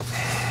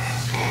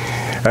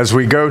As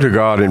we go to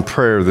God in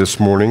prayer this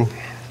morning,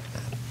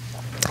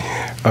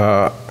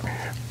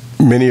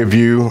 many of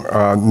you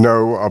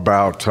know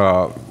about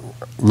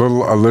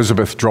little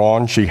Elizabeth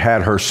Drawn. She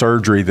had her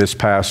surgery this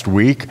past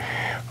week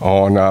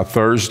on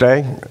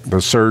Thursday.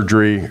 The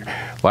surgery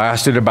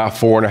lasted about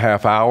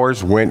 4.5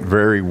 hours, went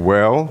very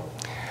well.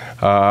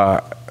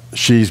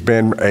 She's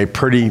been a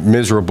pretty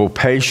miserable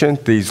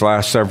patient these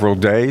last several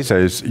days,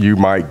 as you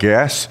might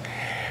guess.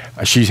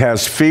 She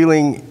has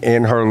feeling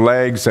in her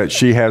legs that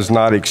she has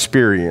not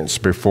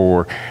experienced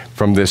before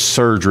from this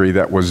surgery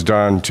that was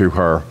done to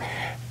her.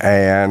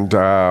 And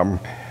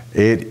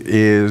it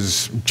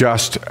is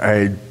just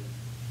a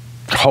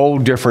whole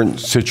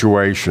different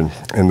situation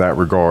in that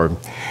regard.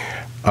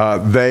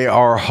 They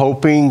are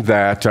hoping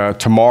that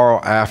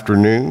tomorrow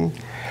afternoon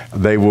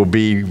they will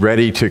be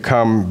ready to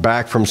come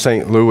back from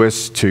St.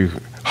 Louis to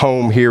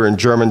home here in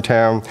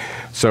Germantown.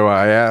 So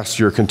I ask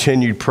your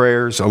continued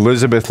prayers.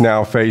 Elizabeth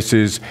now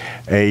faces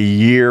a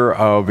year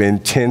of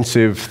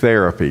intensive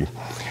therapy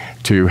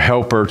to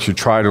help her to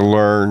try to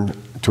learn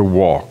to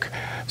walk.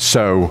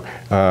 So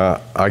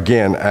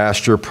again,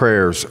 ask your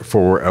prayers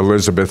for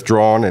Elizabeth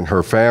Drawn and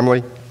her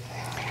family.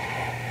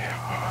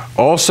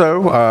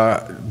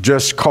 Also,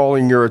 just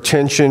calling your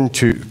attention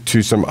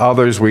to some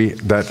others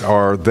that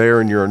are there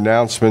in your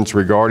announcements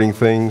regarding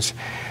things.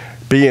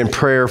 Be in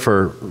prayer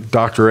for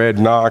Dr. Ed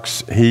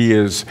Knox. He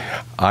is,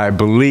 I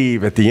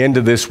believe, at the end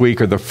of this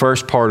week or the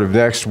first part of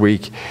next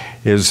week,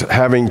 is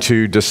having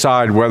to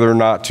decide whether or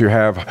not to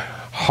have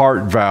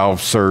heart valve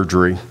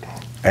surgery.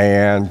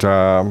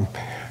 And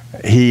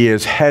he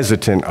is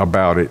hesitant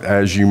about it,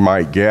 as you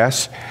might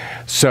guess.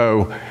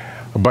 So,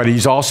 but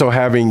he's also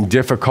having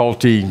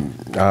difficulty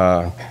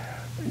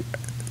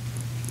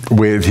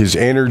with his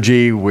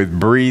energy, with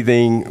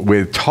breathing,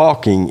 with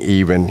talking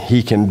even.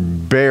 He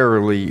can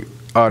barely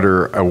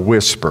utter a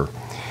whisper.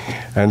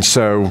 And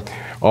so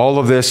all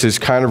of this is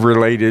kind of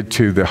related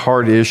to the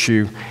heart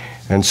issue.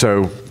 And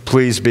so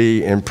please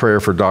be in prayer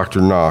for Dr.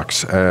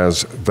 Knox,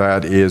 as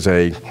that is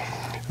a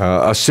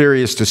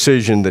serious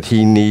decision that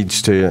he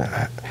needs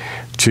to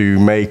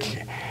make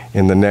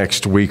in the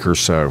next week or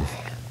so.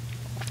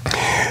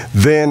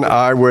 Then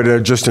I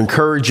would just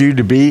encourage you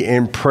to be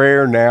in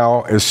prayer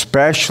now,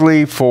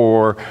 especially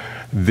for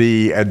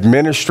the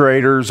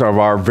administrators of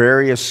our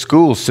various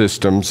school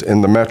systems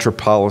in the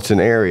metropolitan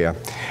area,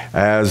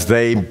 as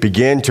they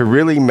begin to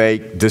really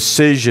make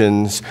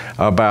decisions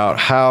about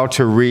how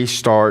to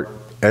restart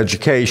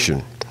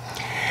education.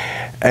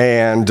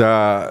 And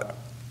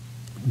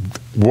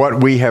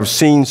what we have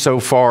seen so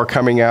far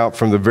coming out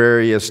from the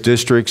various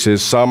districts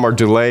is some are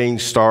delaying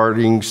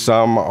starting,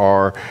 some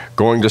are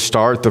going to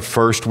start the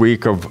first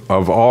week of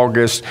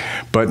August,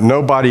 but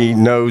nobody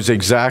knows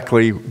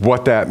exactly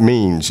what that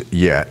means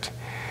yet.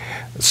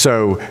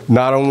 So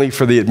not only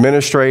for the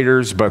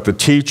administrators, but the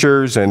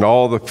teachers and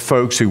all the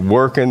folks who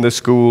work in the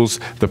schools,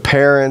 the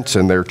parents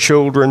and their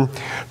children,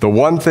 the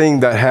one thing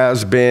that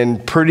has been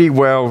pretty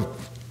well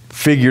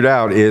figured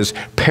out is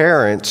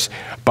parents,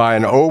 by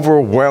an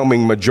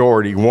overwhelming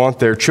majority, want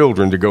their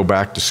children to go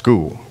back to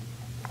school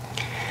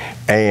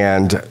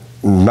and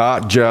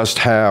not just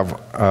have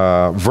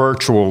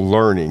virtual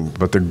learning,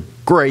 but the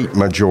great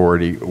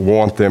majority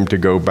want them to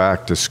go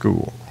back to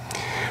school.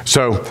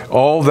 So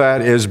all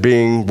that is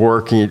being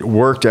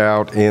worked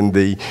out in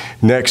the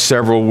next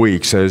several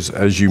weeks,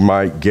 as you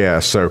might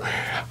guess. So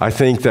I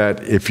think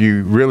that if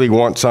you really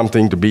want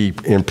something to be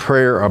in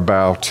prayer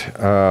about,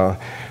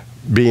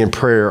 be in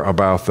prayer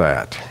about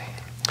that.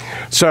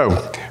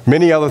 So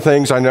many other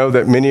things. I know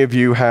that many of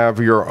you have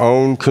your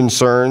own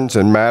concerns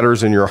and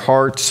matters in your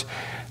hearts.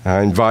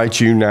 I invite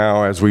you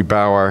now, as we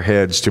bow our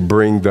heads, to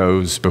bring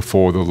those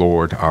before the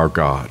Lord our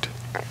God.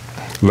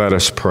 Let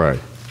us pray.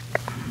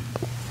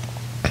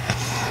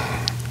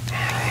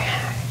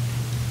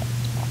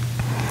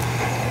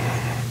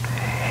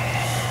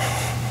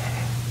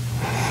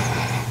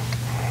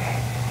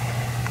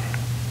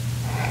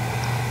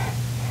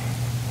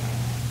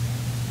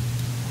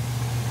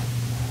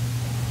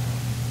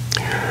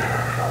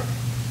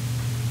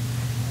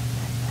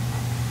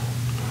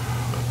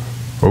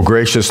 O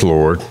gracious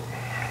Lord,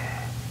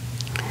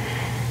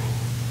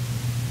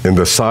 in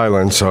the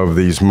silence of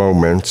these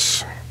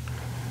moments,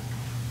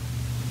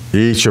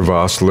 each of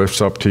us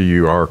lifts up to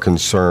you our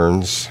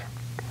concerns,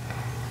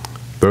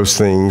 those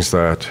things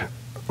that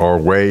are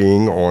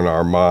weighing on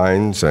our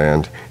minds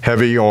and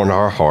heavy on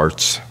our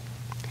hearts.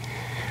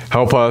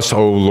 Help us,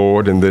 O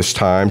Lord, in this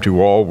time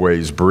to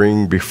always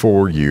bring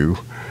before you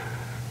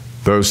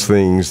those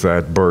things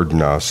that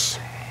burden us.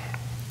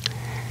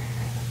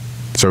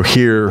 So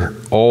hear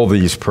all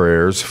these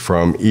prayers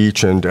from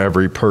each and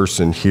every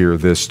person here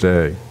this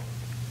day.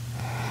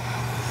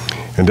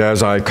 And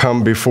as I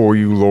come before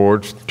you,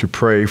 Lord, to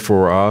pray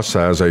for us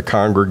as a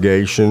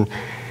congregation,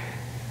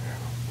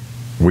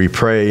 we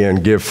pray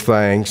and give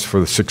thanks for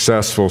the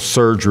successful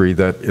surgery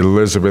that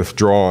Elizabeth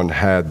Drawn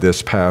had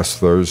this past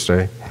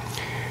Thursday,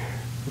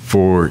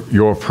 for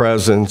your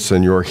presence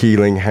and your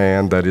healing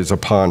hand that is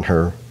upon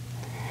her.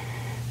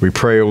 We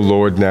pray, O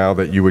Lord, now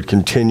that you would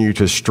continue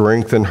to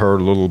strengthen her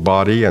little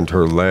body and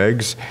her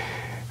legs,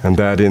 and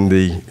that in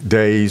the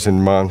days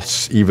and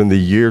months, even the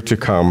year to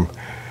come,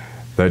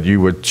 that you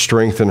would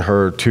strengthen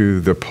her to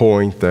the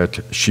point that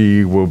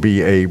she will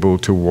be able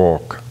to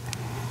walk.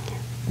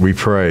 We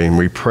pray, and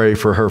we pray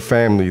for her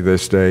family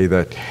this day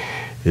that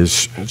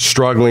is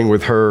struggling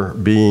with her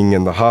being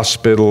in the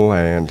hospital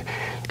and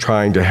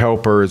trying to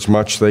help her as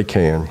much as they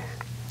can.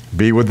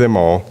 Be with them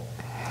all.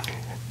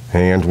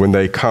 And when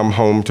they come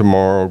home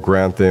tomorrow,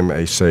 grant them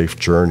a safe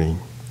journey.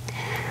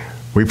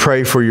 We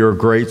pray for your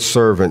great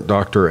servant,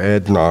 Dr.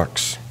 Ed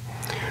Knox,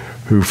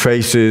 who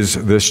faces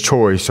this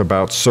choice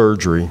about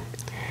surgery.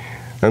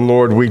 And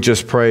Lord, we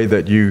just pray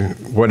that you,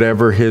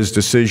 whatever his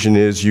decision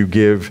is, you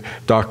give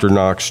Dr.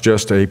 Knox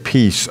just a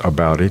peace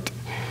about it.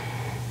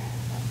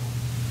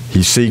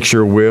 He seeks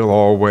your will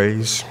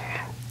always.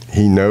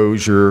 He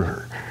knows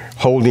you're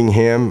holding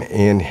him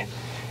in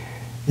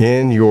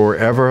your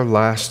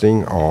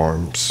everlasting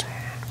arms.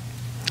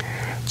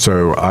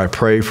 So I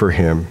pray for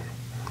him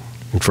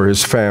and for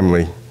his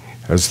family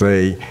as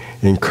they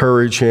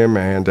encourage him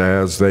and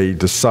as they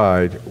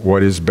decide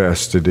what is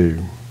best to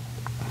do.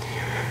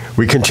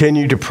 We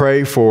continue to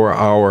pray for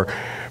our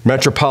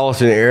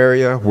metropolitan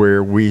area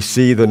where we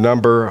see the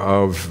number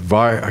of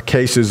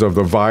cases of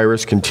the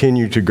virus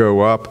continue to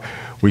go up.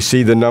 We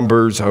see the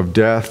numbers of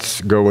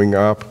deaths going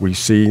up. We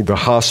see the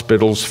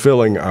hospitals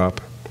filling up.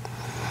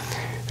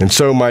 And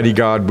so, mighty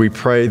God, we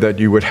pray that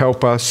you would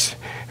help us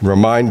and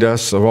remind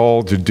us of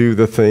all to do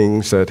the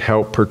things that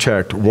help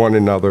protect one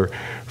another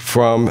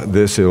from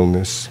this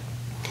illness.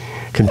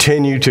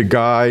 Continue to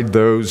guide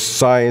those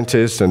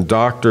scientists and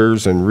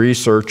doctors and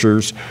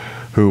researchers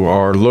who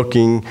are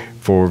looking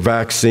for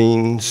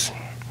vaccines.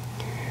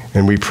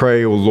 And we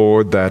pray, O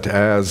Lord, that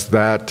as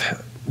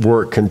that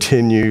work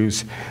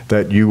continues,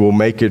 that you will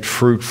make it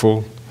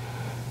fruitful.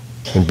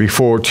 And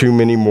before too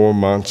many more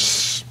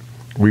months,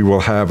 we will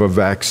have a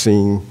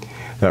vaccine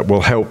that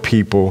will help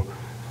people.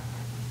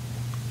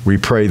 We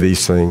pray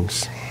these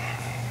things.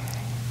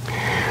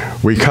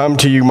 We come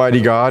to you, mighty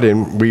God,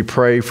 and we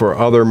pray for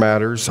other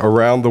matters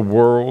around the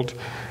world.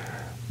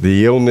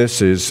 The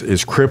illness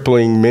is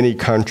crippling many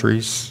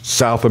countries,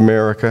 South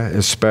America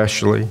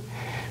especially,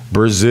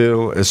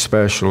 Brazil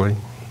especially.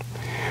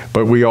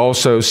 But we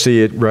also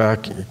see it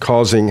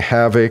causing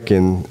havoc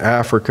in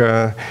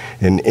Africa,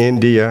 in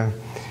India,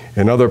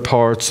 and other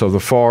parts of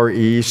the Far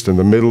East and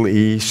the Middle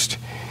East.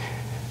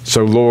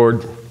 So,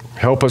 Lord,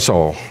 help us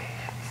all.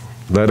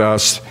 Let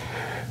us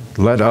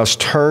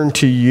turn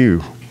to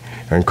you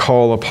and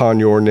call upon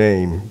your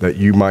name that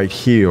you might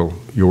heal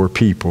your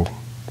people.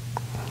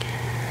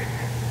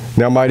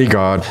 Now, mighty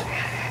God,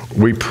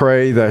 we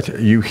pray that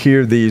you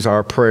hear these,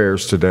 our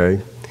prayers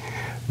today,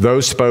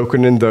 those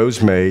spoken and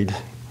those made.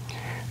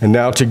 And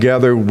now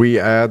together we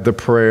add the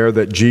prayer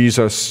that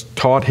Jesus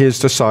taught his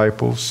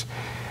disciples,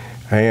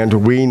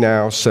 and we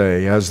now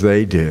say, as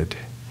they did,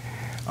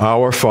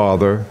 Our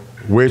Father,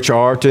 which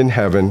art in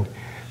heaven,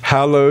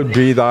 hallowed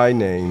be thy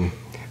name.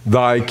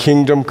 Thy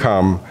kingdom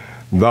come,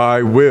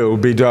 thy will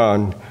be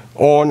done,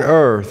 on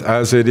earth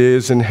as it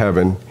is in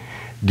heaven.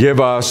 Give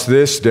us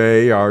this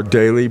day our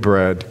daily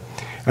bread,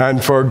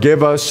 and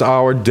forgive us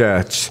our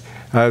debts,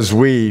 as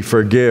we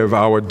forgive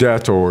our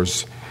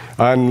debtors.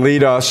 And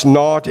lead us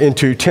not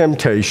into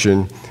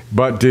temptation,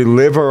 but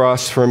deliver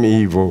us from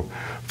evil.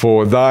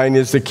 For thine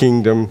is the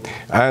kingdom,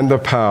 and the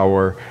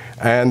power,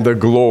 and the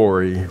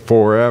glory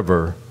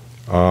forever.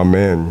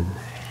 Amen.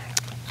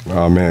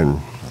 Amen.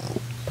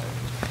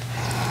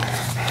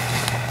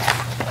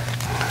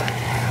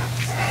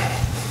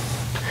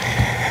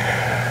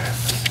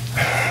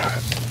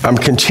 I'm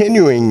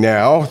continuing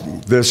now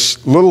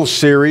this little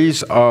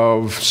series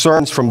of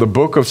sermons from the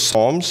book of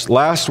Psalms.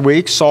 Last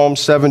week, Psalm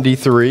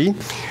 73.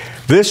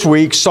 This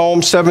week,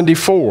 Psalm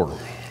 74.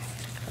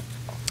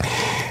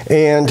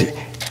 And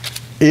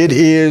it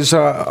is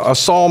a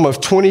psalm of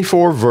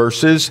 24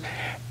 verses,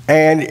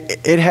 and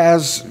it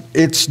has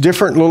its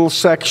different little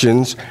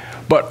sections.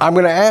 But I'm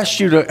going to ask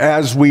you to,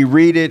 as we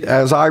read it,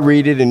 as I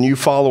read it, and you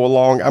follow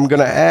along, I'm going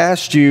to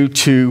ask you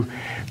to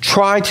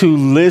try to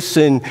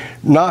listen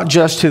not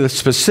just to the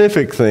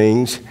specific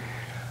things,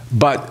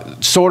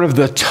 but sort of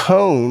the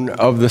tone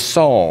of the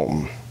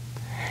psalm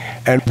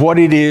and what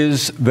it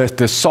is that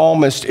the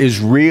psalmist is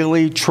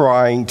really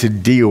trying to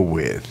deal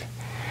with.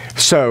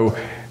 So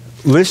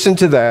listen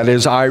to that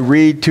as I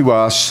read to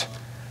us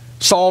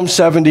Psalm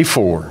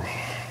 74.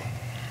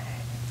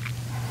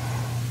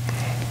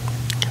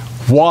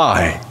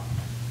 Why?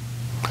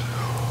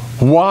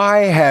 Why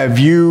have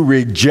you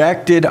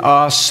rejected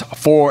us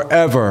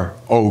forever,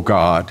 O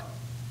God?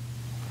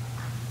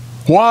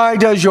 Why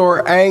does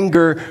your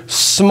anger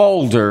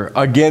smolder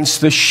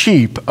against the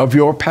sheep of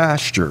your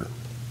pasture?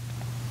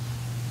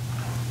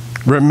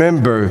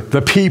 Remember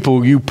the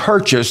people you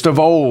purchased of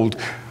old,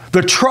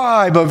 the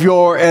tribe of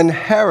your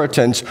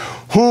inheritance,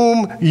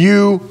 whom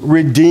you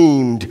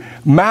redeemed,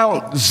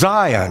 Mount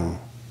Zion,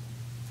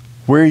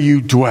 where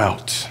you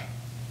dwelt.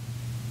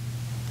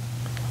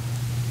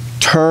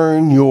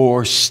 Turn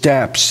your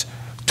steps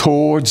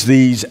towards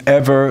these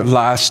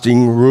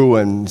everlasting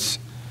ruins.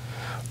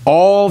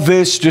 All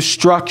this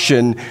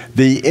destruction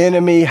the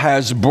enemy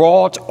has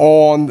brought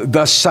on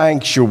the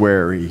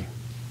sanctuary.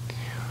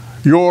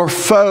 Your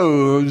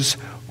foes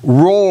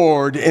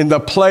roared in the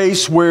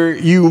place where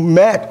you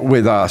met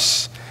with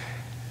us.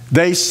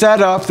 They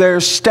set up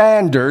their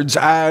standards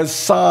as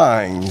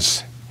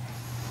signs.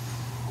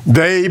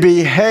 They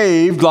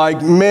behaved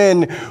like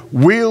men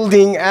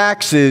wielding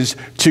axes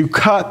to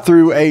cut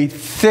through a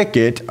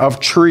thicket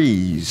of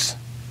trees.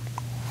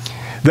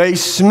 They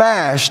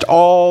smashed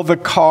all the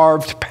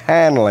carved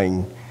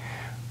paneling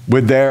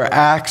with their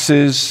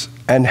axes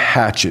and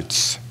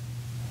hatchets.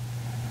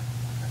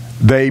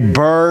 They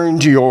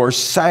burned your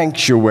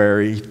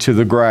sanctuary to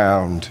the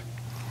ground.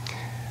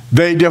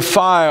 They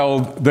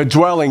defiled the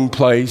dwelling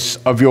place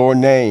of your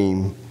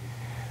name.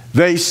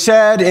 They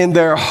said in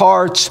their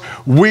hearts,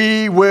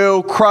 "We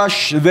will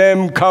crush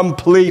them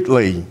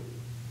completely."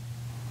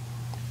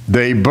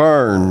 They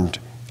burned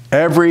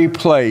every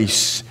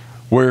place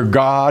where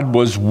God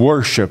was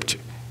worshiped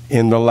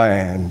in the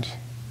land.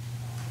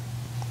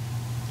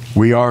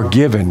 We are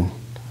given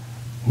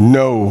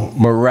no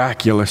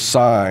miraculous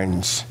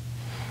signs.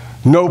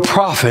 No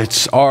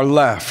prophets are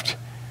left,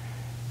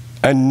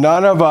 and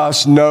none of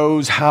us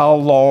knows how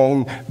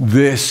long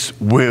this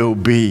will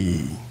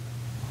be.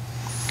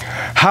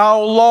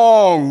 How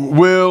long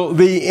will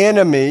the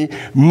enemy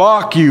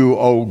mock you,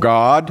 O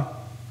God?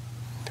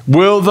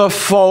 Will the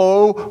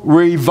foe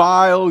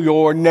revile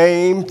your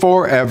name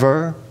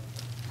forever?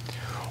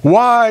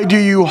 Why do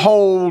you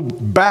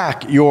hold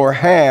back your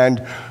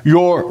hand,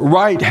 your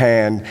right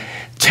hand?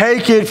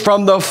 Take it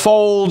from the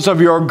folds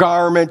of your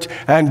garment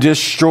and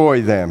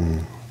destroy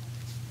them.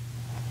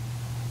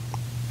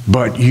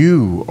 But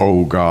you,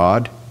 O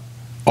God,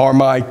 are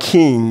my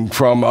king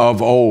from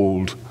of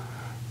old.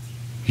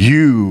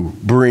 You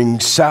bring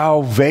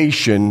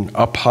salvation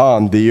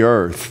upon the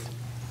earth.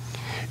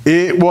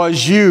 It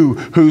was you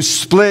who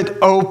split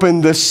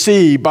open the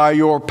sea by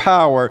your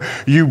power.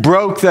 You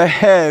broke the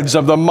heads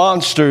of the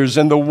monsters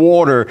in the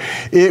water.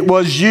 It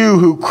was you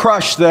who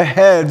crushed the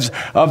heads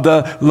of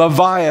the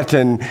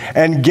Leviathan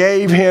and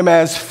gave him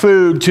as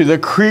food to the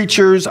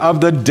creatures of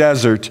the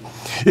desert.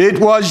 It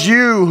was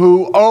you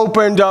who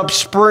opened up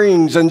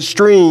springs and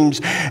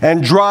streams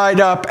and dried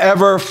up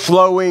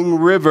ever-flowing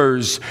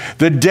rivers.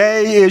 The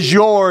day is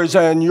yours,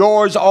 and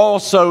yours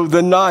also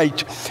the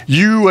night.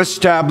 You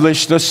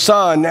established the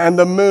sun and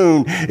the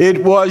moon.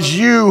 It was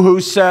you who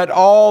set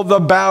all the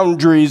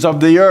boundaries of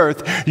the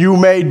earth. You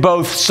made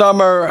both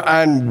summer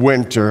and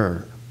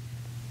winter.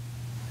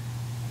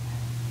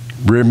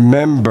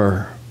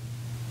 Remember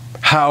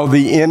how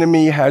the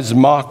enemy has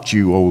mocked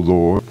you, O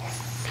Lord.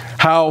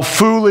 How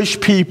foolish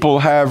people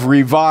have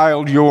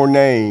reviled your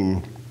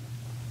name.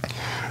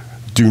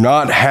 Do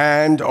not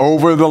hand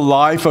over the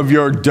life of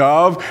your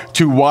dove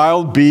to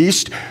wild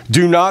beasts.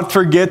 Do not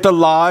forget the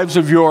lives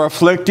of your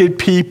afflicted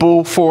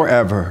people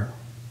forever.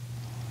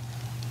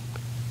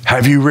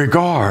 Have you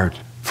regard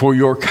for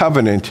your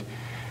covenant?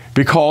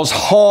 Because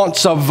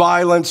haunts of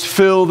violence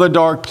fill the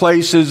dark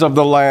places of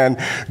the land.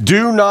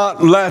 Do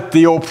not let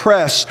the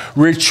oppressed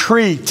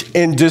retreat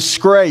in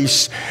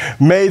disgrace.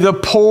 May the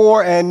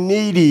poor and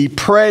needy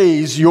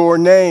praise your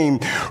name.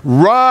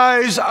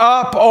 Rise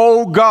up,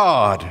 O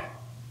God,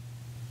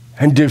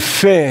 and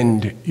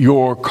defend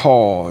your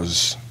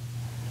cause.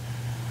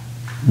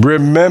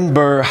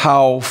 Remember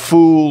how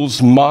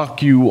fools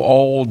mock you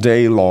all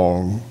day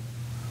long.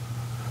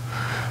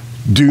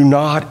 Do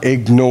not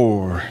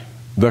ignore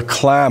the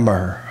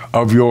clamor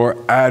of your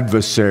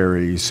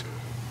adversaries,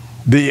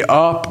 the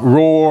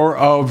uproar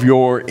of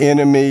your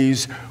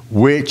enemies,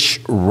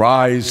 which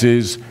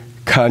rises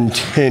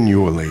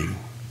continually.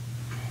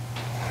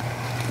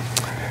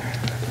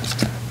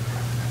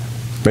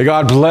 May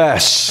God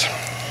bless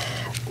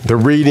the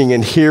reading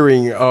and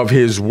hearing of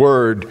his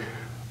word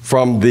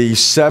from the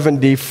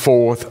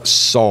 74th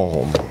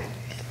Psalm.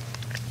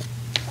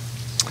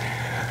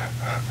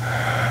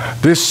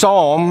 This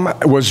psalm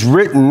was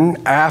written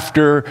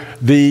after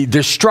the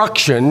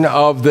destruction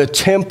of the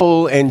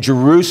temple in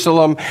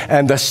Jerusalem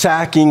and the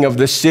sacking of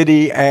the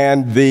city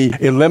and the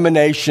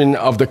elimination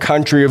of the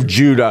country of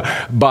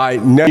Judah by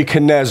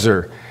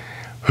Nebuchadnezzar,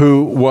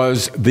 who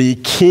was the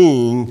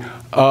king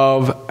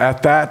of,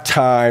 at that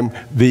time,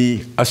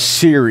 the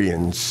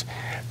Assyrians,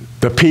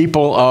 the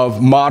people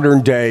of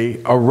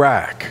modern-day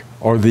Iraq,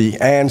 or the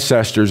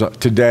ancestors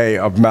today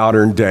of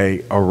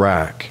modern-day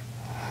Iraq.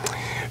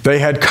 They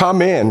had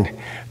come in,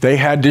 they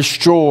had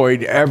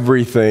destroyed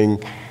everything.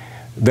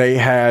 They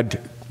had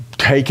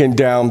taken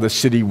down the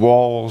city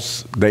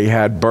walls, they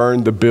had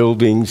burned the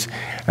buildings,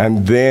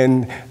 and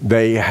then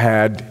they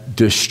had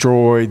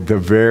destroyed the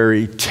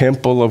very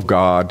temple of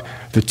God,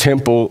 the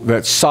temple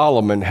that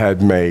Solomon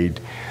had made,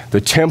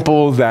 the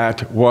temple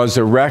that was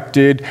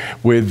erected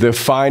with the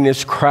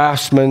finest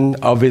craftsmen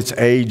of its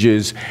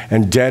ages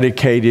and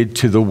dedicated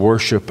to the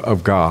worship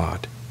of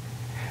God.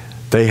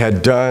 They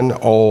had done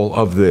all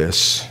of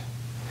this.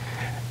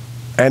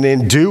 And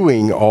in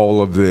doing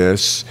all of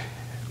this,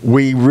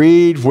 we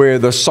read where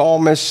the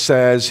psalmist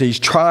says he's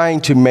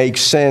trying to make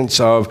sense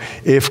of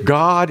if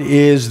God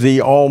is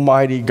the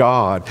Almighty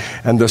God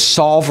and the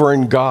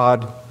sovereign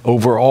God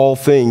over all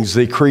things,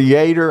 the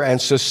creator and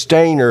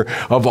sustainer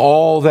of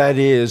all that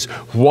is,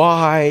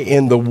 why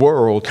in the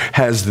world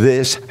has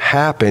this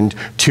happened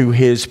to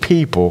his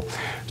people,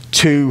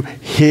 to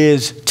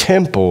his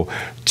temple,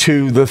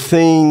 to the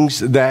things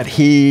that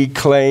he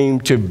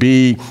claimed to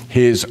be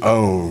his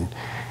own?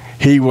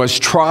 He was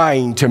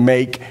trying to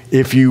make,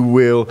 if you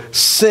will,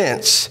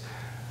 sense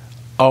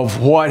of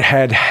what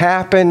had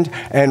happened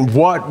and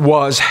what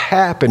was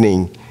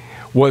happening.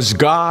 Was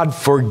God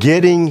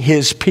forgetting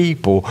his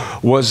people?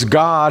 Was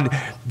God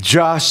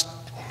just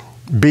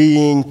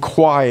being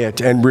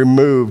quiet and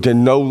removed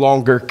and no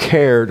longer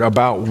cared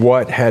about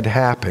what had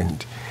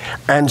happened?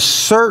 And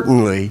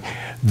certainly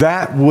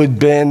that would have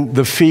been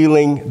the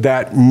feeling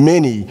that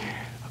many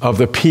of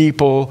the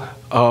people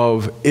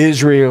of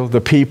Israel, the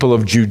people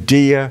of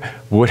Judea,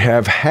 would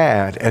have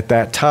had at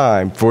that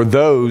time, for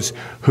those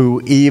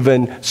who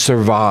even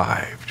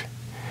survived.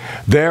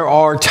 There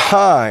are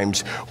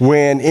times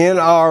when in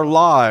our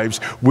lives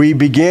we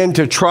begin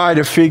to try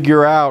to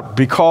figure out,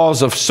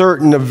 because of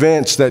certain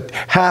events that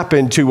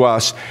happen to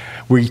us,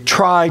 we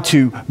try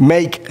to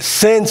make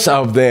sense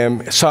of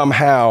them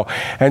somehow.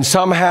 And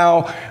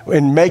somehow,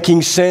 in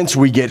making sense,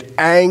 we get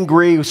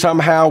angry.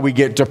 Somehow we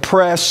get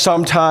depressed.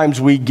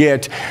 Sometimes we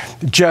get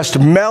just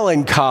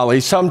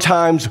melancholy.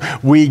 Sometimes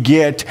we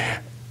get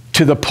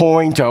to the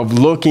point of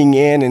looking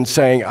in and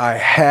saying, I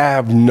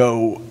have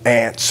no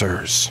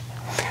answers.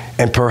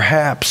 And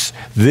perhaps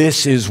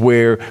this is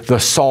where the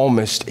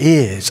psalmist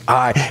is.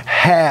 I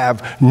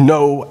have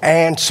no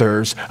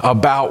answers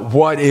about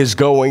what is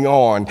going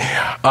on.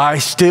 I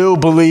still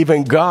believe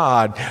in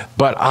God,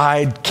 but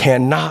I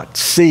cannot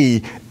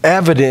see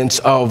evidence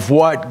of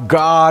what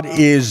God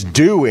is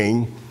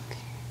doing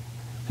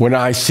when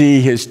I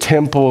see his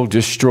temple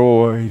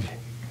destroyed,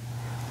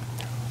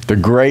 the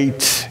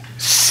great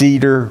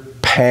cedar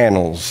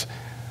panels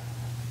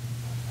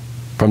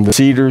from the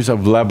cedars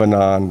of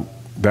Lebanon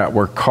that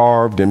were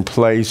carved and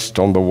placed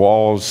on the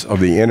walls of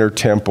the inner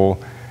temple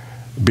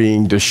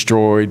being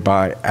destroyed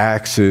by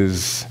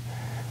axes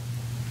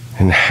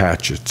and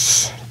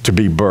hatchets to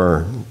be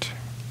burned.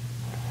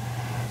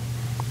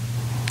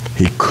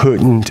 He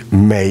couldn't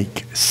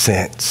make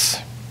sense.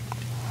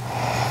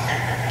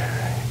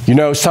 You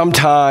know,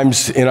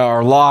 sometimes in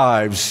our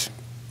lives,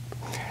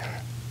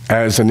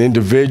 as an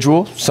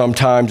individual,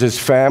 sometimes as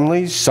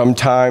families,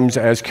 sometimes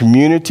as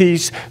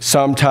communities,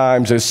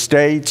 sometimes as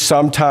states,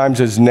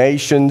 sometimes as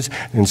nations,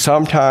 and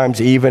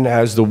sometimes even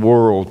as the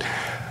world,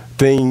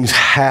 things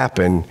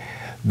happen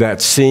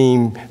that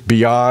seem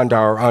beyond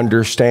our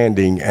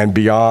understanding and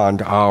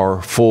beyond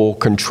our full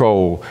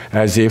control,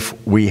 as if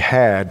we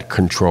had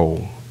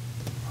control.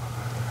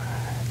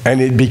 And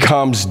it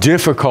becomes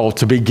difficult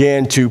to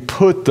begin to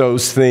put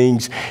those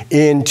things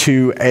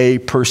into a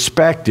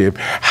perspective.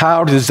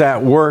 How does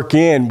that work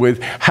in with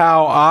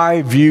how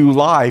I view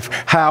life,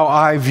 how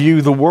I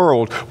view the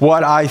world,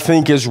 what I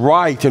think is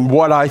right and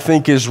what I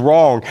think is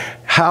wrong?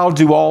 How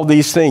do all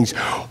these things?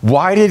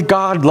 Why did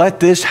God let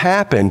this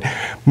happen?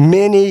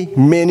 Many,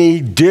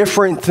 many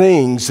different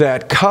things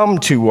that come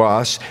to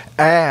us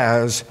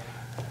as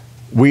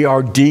we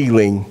are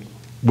dealing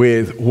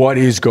with what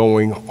is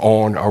going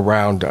on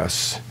around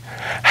us.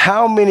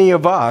 How many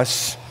of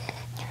us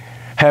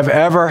have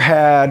ever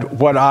had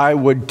what I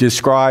would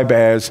describe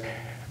as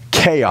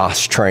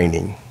chaos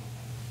training?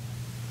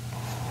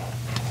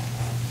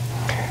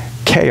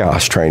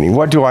 Chaos training.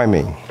 What do I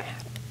mean?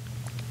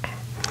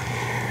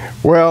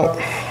 Well,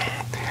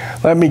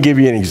 let me give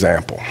you an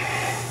example.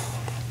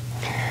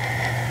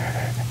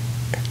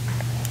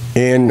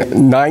 In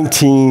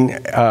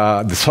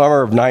the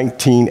summer of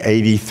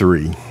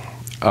 1983,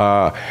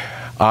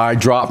 I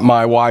dropped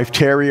my wife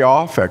Terry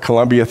off at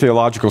Columbia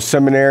Theological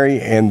Seminary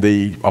in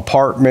the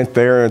apartment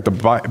there at the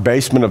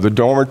basement of the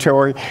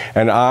dormitory,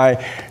 and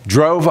I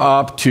drove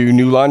up to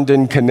New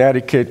London,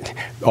 Connecticut,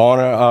 on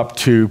up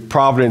to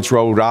Providence,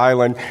 Rhode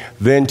Island,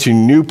 then to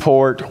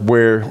Newport,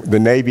 where the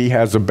Navy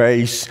has a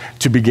base,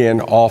 to begin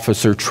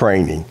officer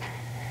training,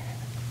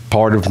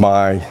 part of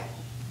my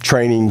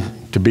training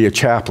to be a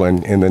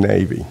chaplain in the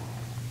Navy.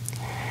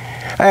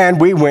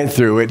 And we went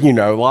through it, you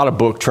know, a lot of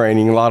book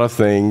training, a lot of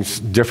things,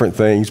 different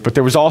things, but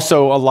there was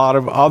also a lot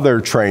of other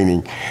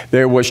training.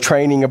 There was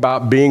training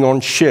about being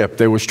on ship.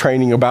 There was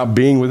training about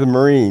being with the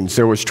Marines.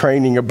 There was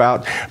training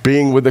about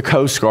being with the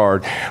Coast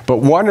Guard. But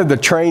one of the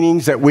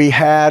trainings that we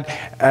had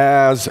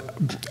as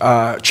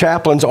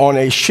chaplains on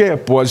a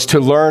ship was to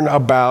learn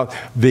about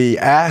the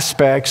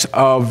aspects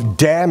of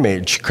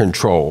damage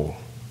control.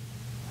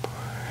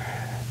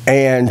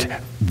 And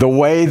the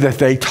way that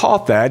they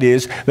taught that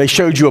is they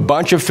showed you a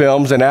bunch of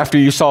films, and after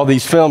you saw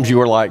these films, you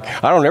were like,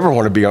 I don't ever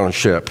want to be on a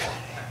ship.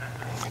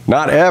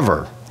 Not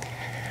ever.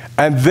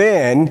 And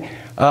then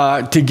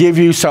to give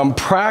you some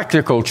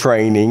practical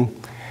training,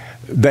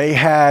 they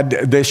had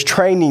this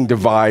training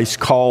device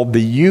called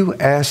the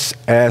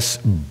USS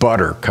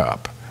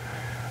Buttercup.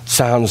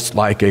 Sounds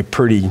like a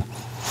pretty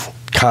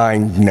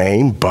kind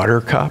name,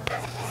 Buttercup.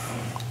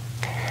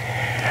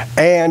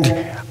 And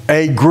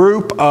a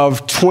group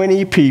of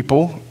 20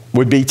 people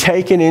would be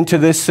taken into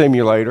this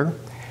simulator,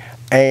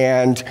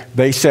 and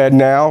they said,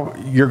 now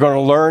you're going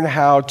to learn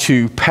how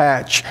to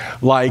patch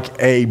like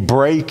a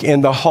break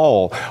in the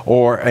hull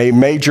or a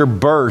major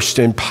burst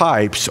in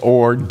pipes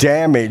or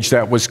damage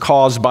that was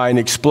caused by an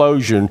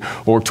explosion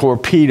or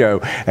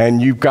torpedo.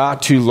 And you've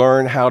got to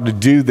learn how to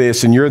do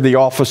this, and you're the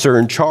officer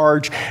in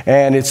charge,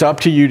 and it's up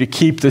to you to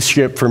keep the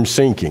ship from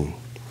sinking.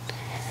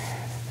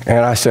 And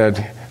I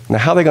said, now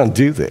how are they going to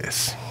do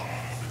this?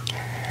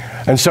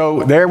 And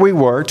so there we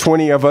were,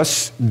 20 of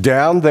us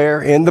down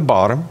there in the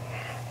bottom.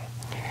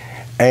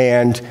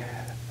 And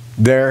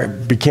there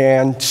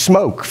began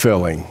smoke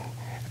filling,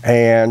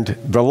 and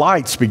the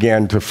lights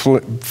began to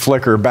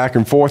flicker back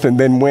and forth and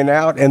then went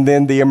out, and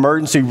then the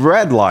emergency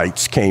red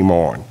lights came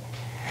on.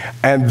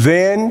 And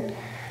then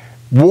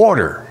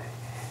water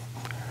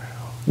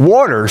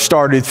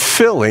started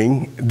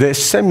filling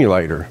this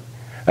simulator.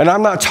 And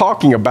I'm not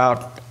talking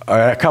about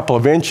a couple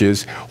of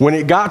inches. When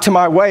it got to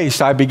my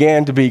waist, I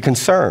began to be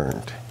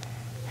concerned.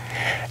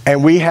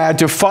 And we had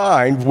to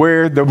find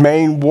where the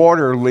main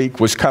water leak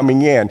was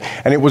coming in.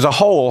 And it was a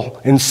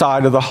hole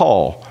inside of the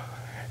hull.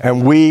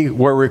 And we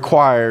were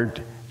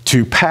required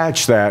to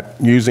patch that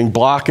using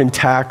block and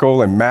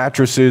tackle and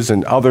mattresses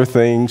and other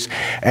things.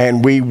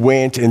 And we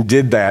went and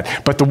did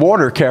that. But the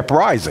water kept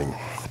rising.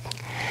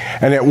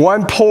 And at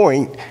one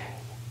point,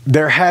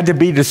 there had to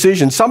be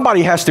decisions.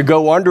 Somebody has to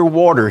go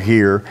underwater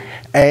here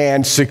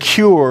and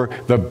secure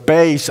the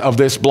base of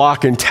this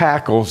block and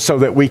tackle so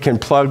that we can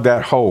plug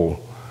that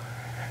hole.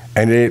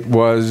 And it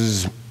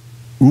was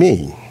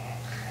me.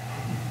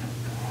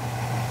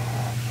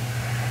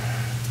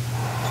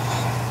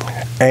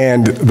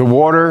 And the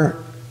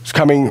water was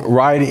coming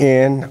right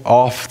in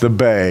off the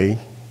bay.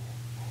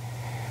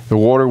 The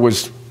water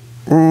was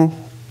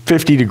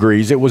 50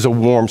 degrees. It was a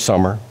warm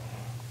summer.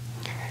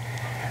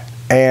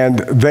 And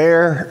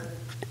there,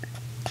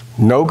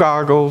 no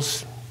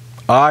goggles,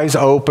 eyes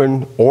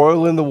open,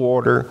 oil in the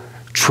water,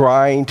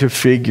 trying to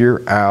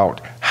figure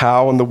out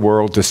how in the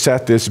world to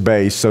set this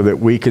base so that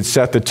we could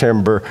set the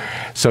timber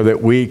so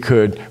that we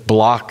could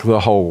block the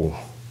hole.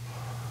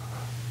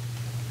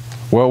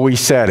 Well, we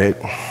set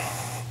it,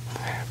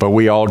 but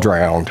we all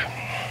drowned.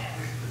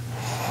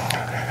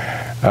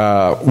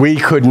 We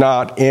could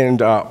not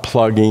end up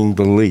plugging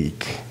the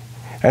leak.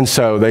 And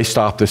so they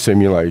stopped the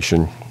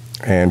simulation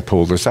and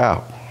pulled us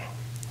out.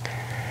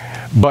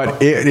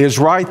 But it is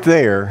right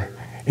there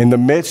in the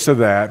midst of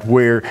that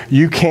where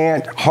you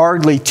can't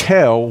hardly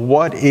tell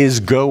what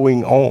is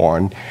going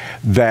on,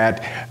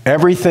 that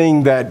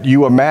everything that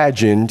you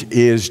imagined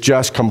is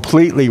just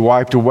completely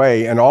wiped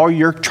away, and all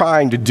you're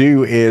trying to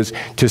do is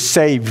to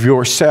save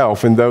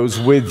yourself and those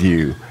with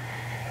you,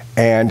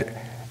 and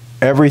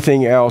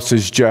everything else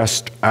is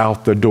just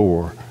out the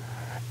door.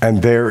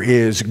 And there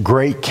is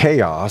great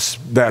chaos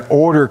that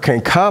order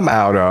can come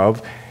out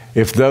of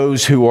if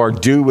those who are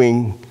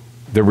doing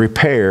the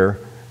repair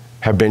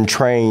have been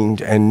trained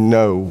and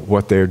know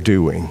what they're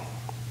doing.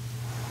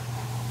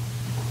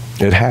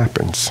 It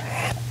happens.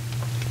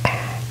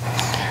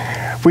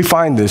 We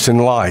find this in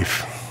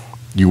life.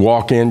 You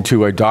walk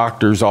into a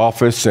doctor's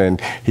office and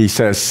he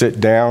says,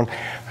 sit down.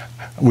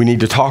 We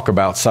need to talk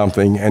about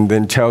something, and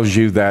then tells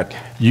you that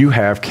you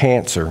have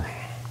cancer.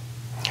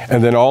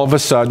 And then all of a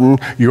sudden,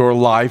 your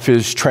life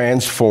is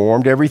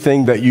transformed.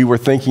 Everything that you were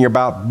thinking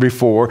about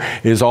before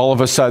is all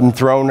of a sudden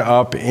thrown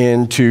up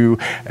into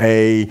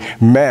a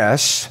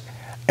mess.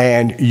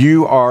 And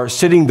you are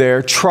sitting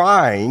there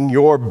trying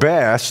your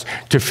best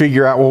to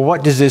figure out, well,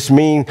 what does this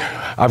mean?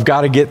 I've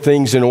got to get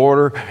things in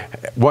order.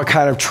 What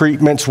kind of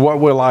treatments? What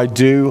will I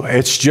do?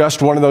 It's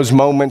just one of those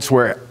moments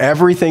where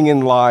everything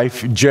in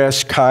life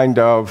just kind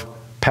of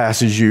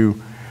passes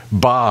you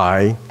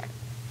by.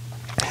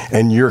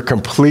 And you're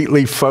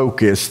completely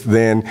focused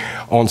then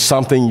on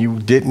something you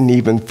didn't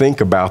even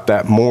think about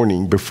that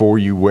morning before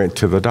you went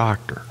to the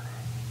doctor.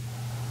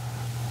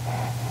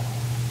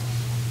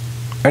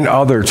 And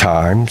other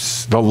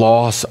times, the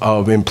loss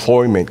of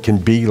employment can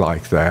be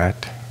like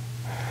that.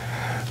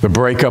 The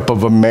breakup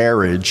of a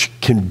marriage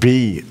can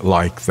be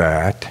like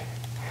that.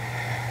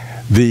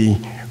 The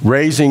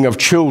raising of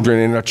children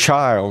and a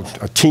child,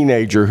 a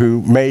teenager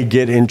who may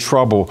get in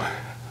trouble,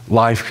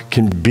 life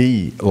can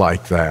be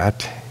like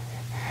that.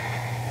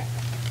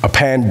 A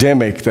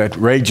pandemic that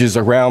rages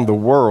around the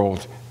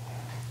world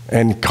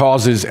and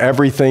causes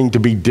everything to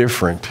be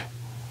different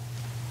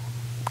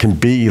can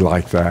be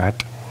like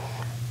that.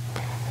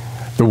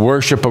 The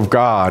worship of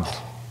God,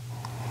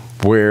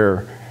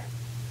 where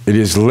it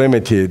is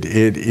limited,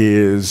 it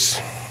is,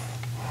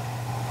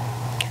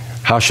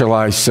 how shall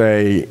I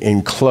say,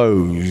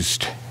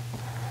 enclosed,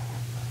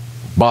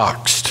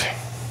 boxed.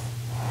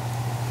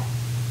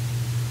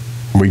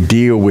 We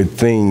deal with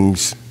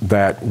things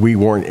that we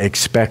weren't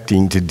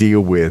expecting to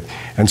deal with.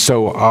 And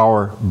so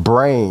our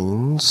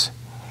brains,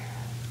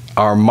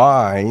 our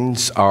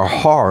minds, our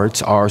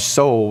hearts, our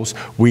souls,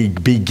 we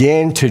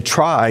begin to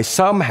try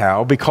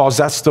somehow, because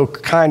that's the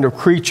kind of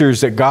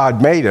creatures that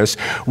God made us,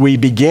 we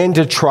begin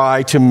to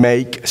try to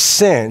make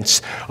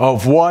sense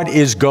of what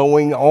is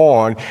going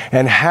on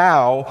and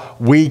how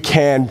we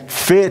can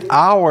fit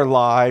our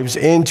lives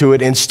into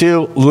it and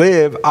still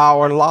live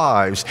our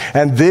lives.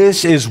 And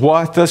this is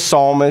what the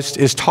psalmist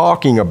is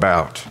talking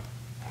about.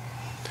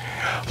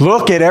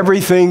 Look at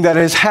everything that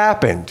has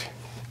happened.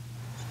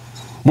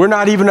 We're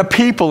not even a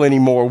people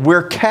anymore.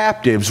 We're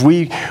captives.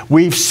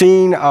 We've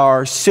seen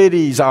our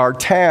cities, our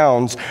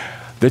towns,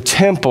 the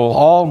temple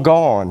all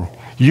gone.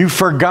 You've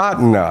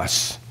forgotten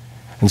us.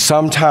 And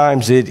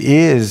sometimes it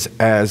is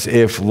as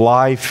if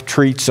life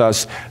treats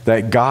us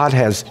that God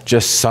has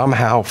just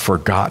somehow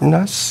forgotten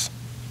us.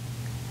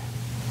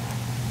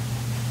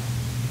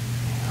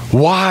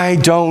 Why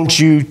don't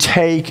you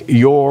take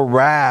your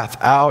wrath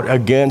out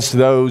against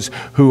those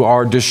who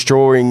are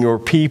destroying your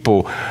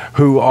people,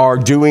 who are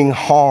doing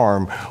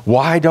harm?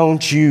 Why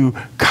don't you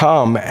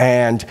come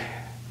and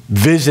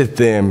visit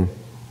them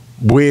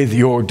with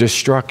your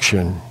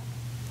destruction?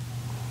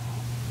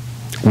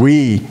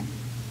 We,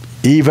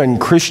 even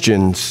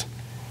Christians,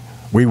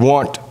 we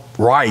want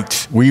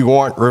right. We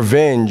want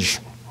revenge,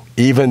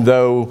 even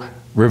though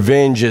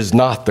revenge is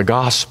not the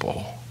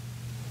gospel.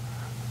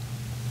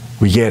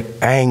 We get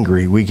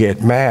angry, we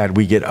get mad,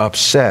 we get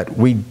upset.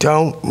 We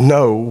don't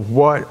know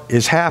what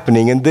is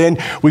happening. And then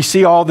we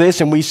see all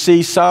this, and we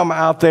see some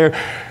out there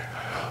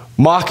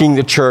mocking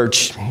the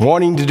church,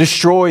 wanting to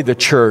destroy the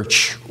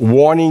church,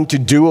 wanting to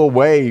do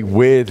away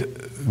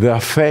with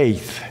the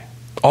faith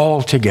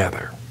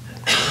altogether.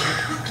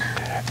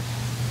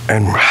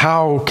 And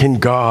how can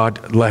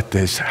God let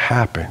this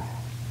happen?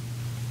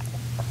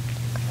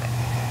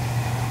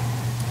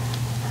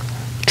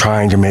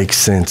 Trying to make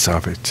sense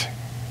of it.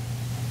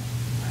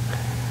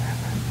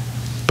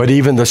 But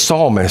even the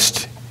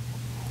psalmist,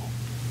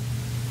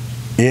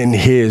 in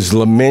his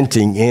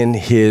lamenting, in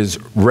his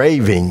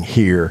raving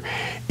here,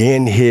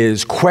 in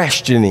his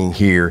questioning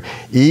here,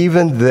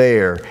 even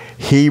there,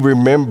 he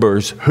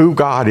remembers who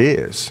God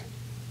is.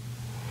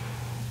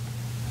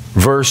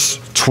 Verse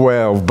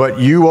 12, but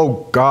you,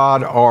 O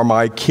God, are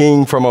my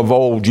king from of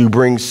old. You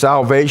bring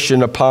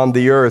salvation upon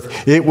the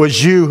earth. It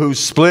was you who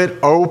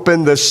split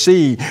open the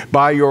sea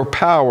by your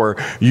power.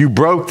 You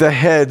broke the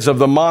heads of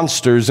the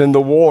monsters in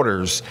the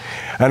waters.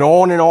 And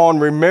on,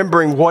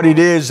 remembering what it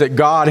is that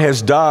God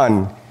has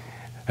done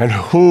and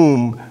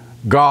whom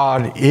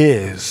God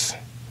is.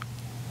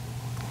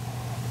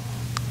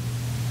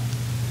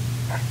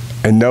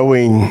 And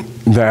knowing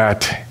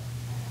that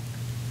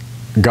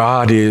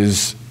God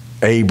is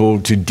able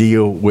to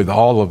deal with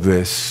all of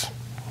this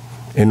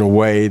in a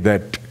way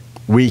that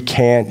we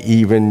can't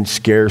even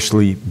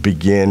scarcely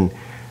begin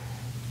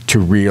to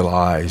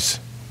realize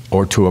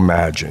or to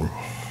imagine.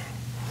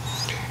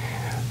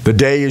 The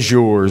day is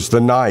yours,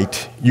 the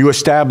night. You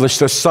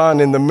established the sun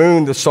and the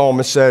moon, the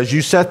psalmist says.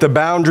 You set the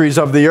boundaries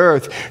of the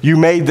earth. You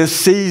made the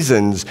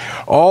seasons.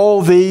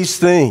 All these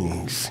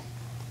things.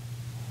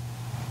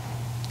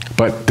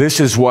 But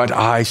this is what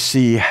I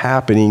see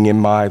happening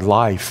in my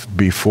life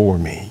before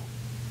me.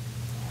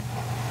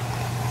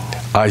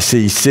 I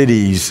see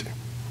cities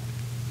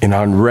in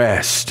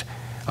unrest.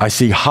 I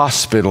see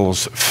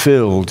hospitals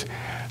filled.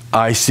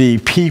 I see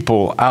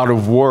people out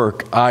of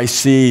work. I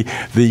see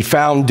the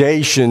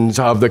foundations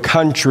of the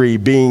country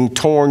being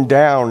torn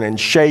down and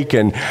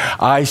shaken.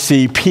 I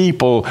see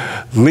people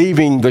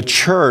leaving the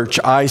church.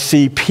 I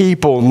see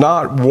people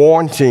not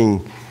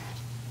wanting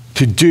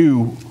to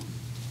do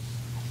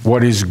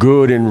what is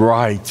good and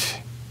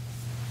right.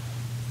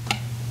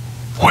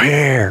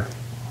 Where?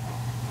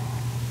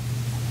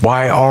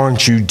 Why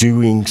aren't you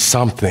doing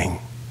something?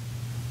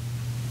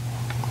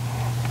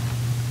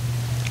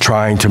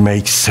 Trying to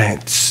make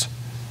sense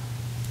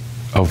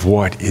of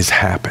what is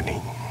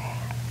happening.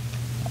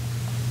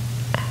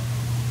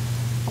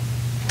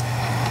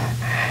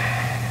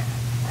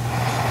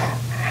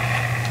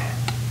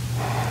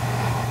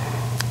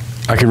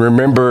 I can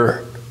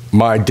remember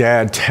my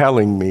dad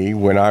telling me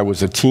when I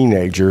was a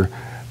teenager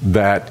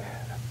that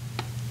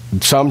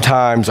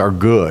sometimes are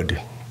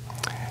good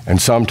and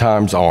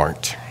sometimes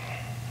aren't.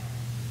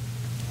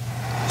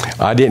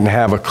 I didn't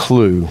have a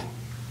clue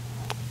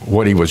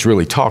what he was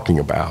really talking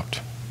about.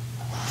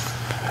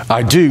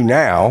 I do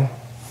now,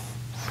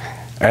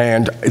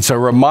 and it's a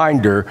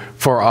reminder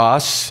for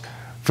us,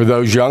 for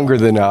those younger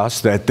than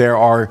us, that there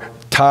are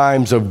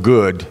times of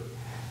good,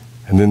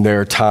 and then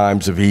there are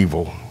times of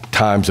evil,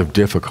 times of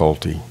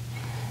difficulty.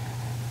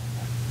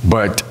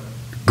 But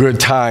good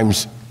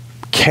times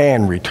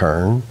can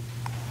return,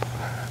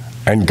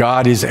 and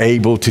God is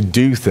able to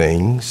do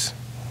things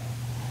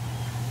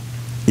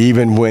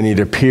even when it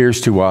appears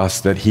to us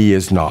that He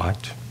is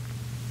not.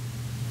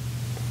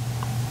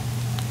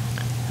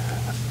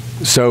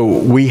 So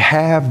we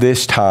have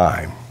this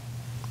time,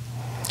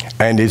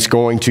 and it's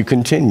going to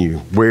continue,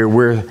 where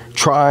we're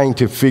trying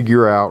to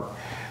figure out,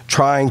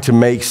 trying to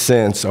make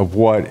sense of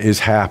what is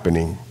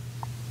happening.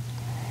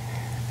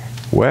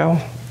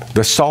 Well,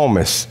 the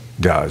psalmist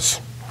does.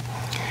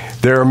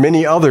 There are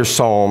many other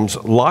Psalms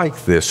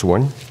like this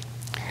one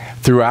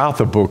throughout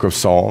the book of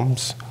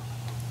Psalms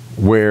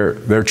where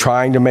they're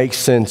trying to make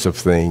sense of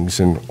things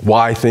and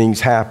why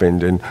things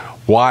happened and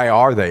why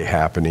are they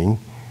happening.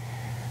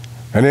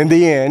 And in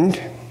the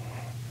end,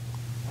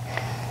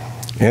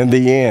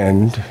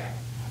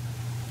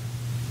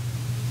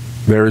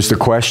 there is the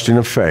question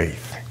of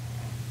faith.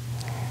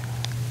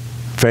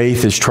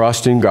 Faith is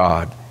trust in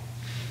God.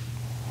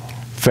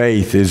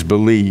 Faith is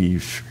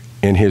believe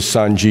in His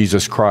Son,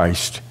 Jesus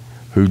Christ,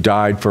 who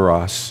died for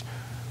us,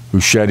 who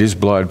shed His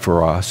blood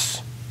for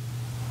us,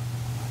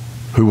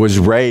 who was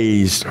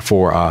raised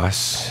for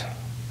us.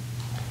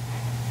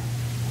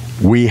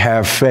 We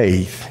have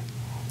faith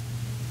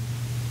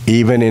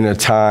even in a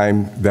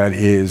time that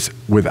is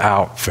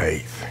without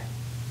faith.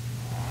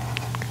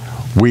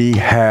 We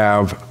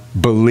have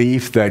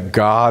belief that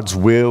God's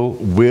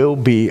will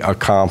be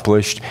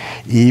accomplished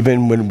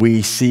even when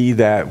we see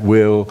that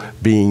will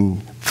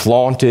being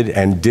flaunted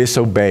and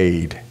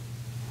disobeyed.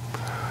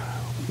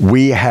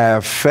 We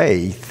have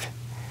faith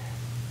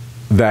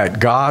that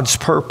God's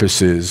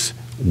purposes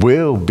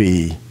will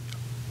be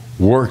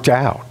worked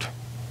out,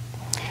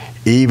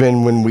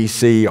 even when we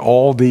see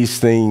all these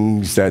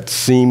things that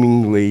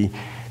seemingly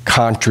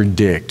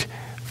contradict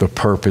the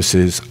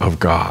purposes of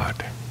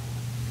God.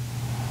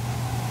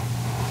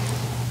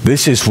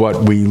 This is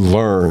what we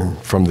learn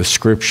from the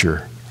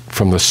Scripture,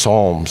 from the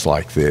Psalms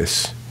like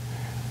this,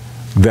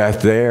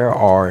 that there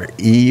are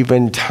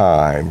even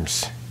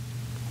times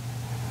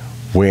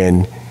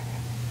when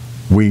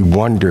we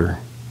wonder,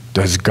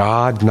 does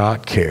God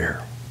not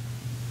care?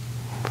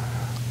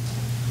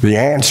 The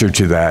answer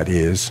to that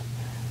is,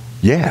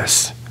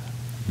 yes,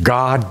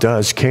 God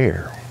does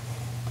care.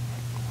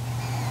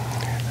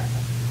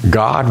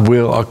 God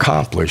will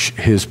accomplish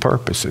His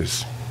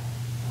purposes.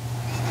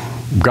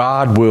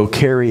 God will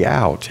carry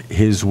out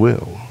His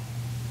will.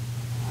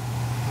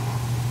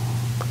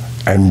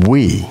 And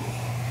we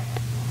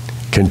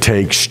can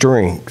take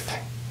strength,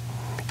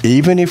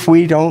 even if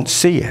we don't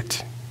see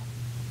it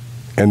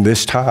in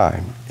this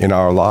time in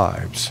our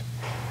lives.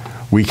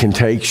 We can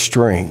take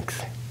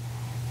strength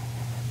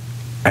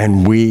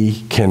and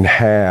we can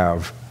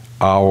have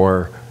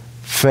our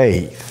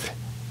faith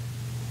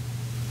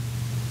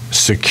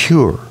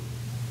secure,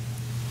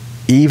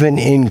 even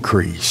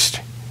increased,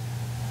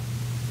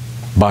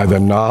 by the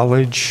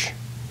knowledge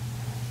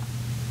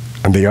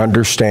and the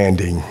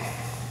understanding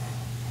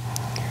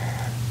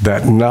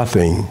that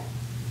nothing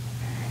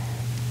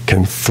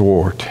can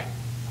thwart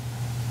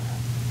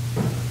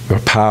the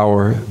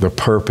power, the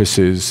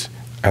purposes,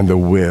 and the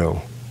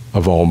will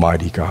of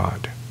Almighty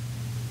God.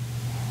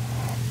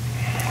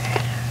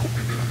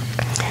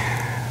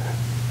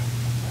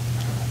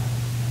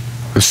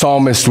 The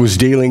psalmist was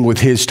dealing with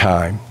his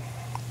time.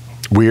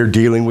 We are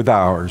dealing with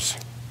ours.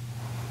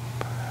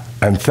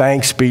 And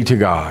thanks be to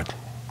God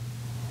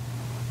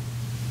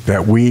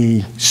that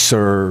we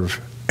serve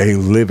a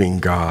living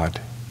God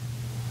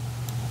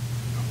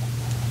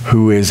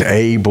who is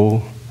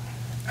able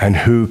and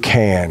who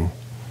can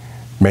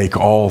make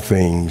all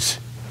things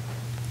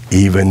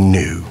even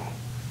new.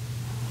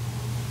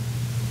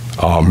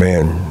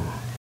 Amen.